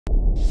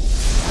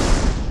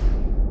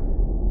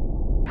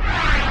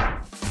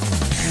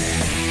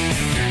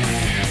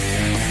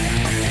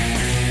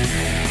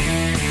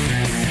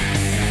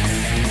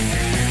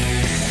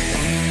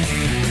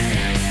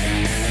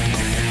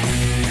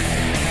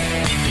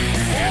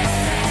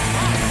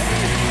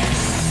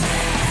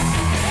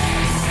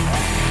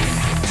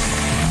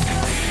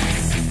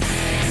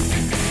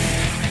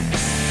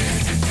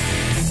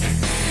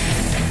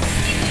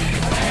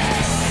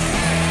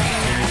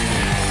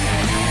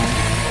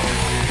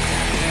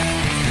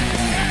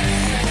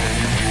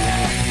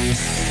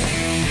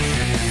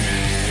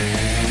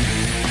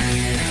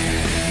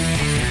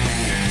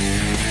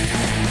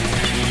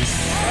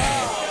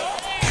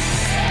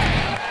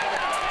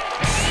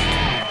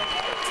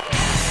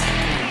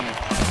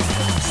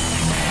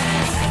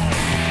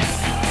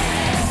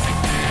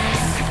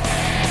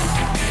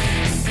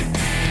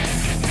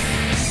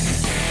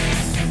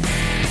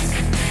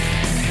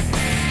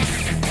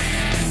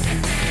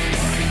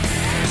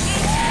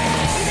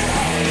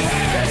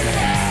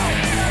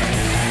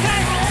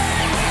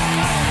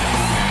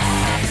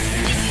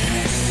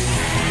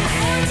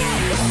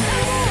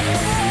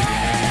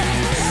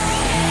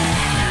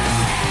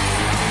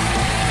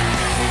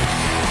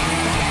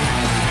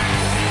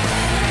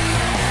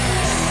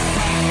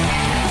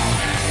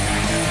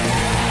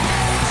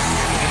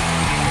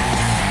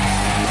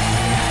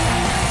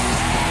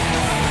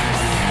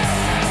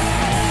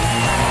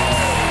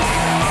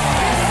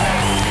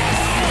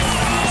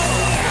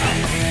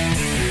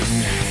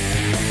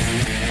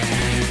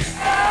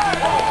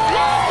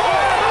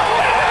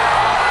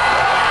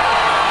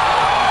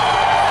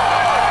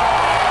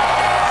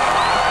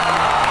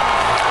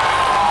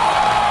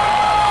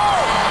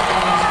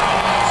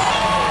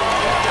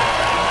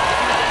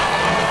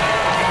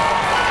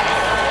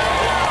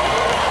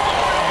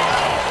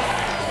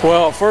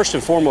Well, first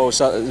and foremost,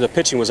 the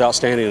pitching was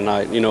outstanding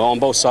tonight. You know, on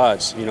both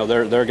sides. You know,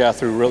 their guys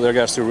threw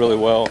really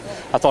well.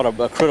 I thought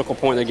a critical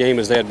point in the game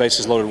is they had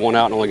bases loaded, one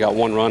out, and only got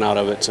one run out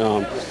of it.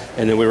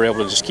 And then we were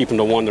able to just keep them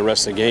to one the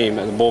rest of the game.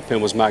 And the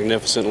bullpen was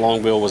magnificent.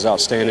 Longbill was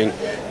outstanding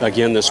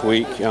again this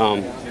week. You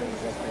know,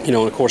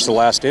 and of course the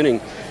last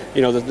inning.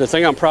 You know, the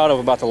thing I'm proud of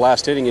about the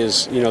last inning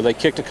is, you know, they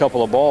kicked a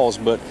couple of balls,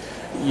 but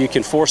you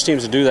can force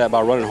teams to do that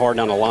by running hard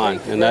down the line.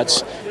 And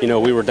that's, you know,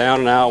 we were down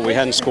and out. We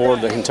hadn't scored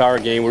the entire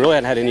game. We really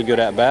hadn't had any good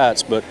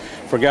at-bats. But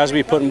for guys to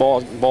be putting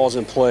balls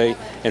in play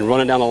and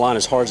running down the line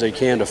as hard as they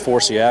can to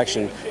force the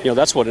action, you know,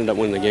 that's what ended up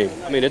winning the game.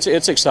 I mean, it's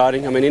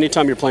exciting. I mean,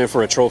 anytime you're playing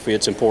for a trophy,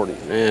 it's important.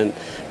 And,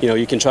 you know,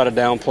 you can try to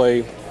downplay,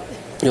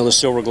 you know, the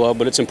Silver Glove,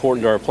 but it's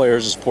important to our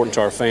players, it's important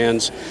to our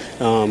fans,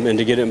 and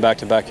to get it in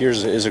back-to-back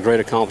years is a great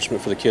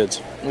accomplishment for the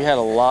kids. We had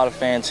a lot of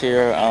fans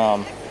here.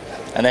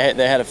 And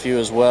they had a few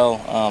as well,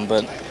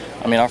 but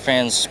I mean, our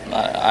fans,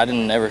 I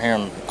didn't ever hear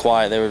them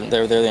quiet. They were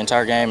there the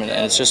entire game, and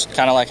it's just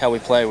kind of like how we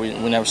play. We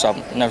never stop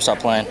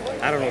playing.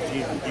 I don't know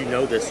if you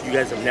know this. You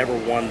guys have never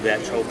won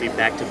that trophy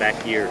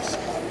back-to-back years.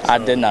 So I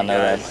did not know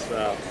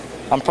that.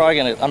 I'm probably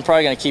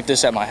gonna keep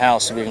this at my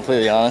house, to be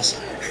completely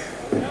honest.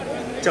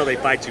 Until they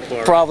fight you for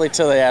it. Probably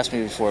till they ask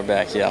me for it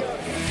back. Yeah.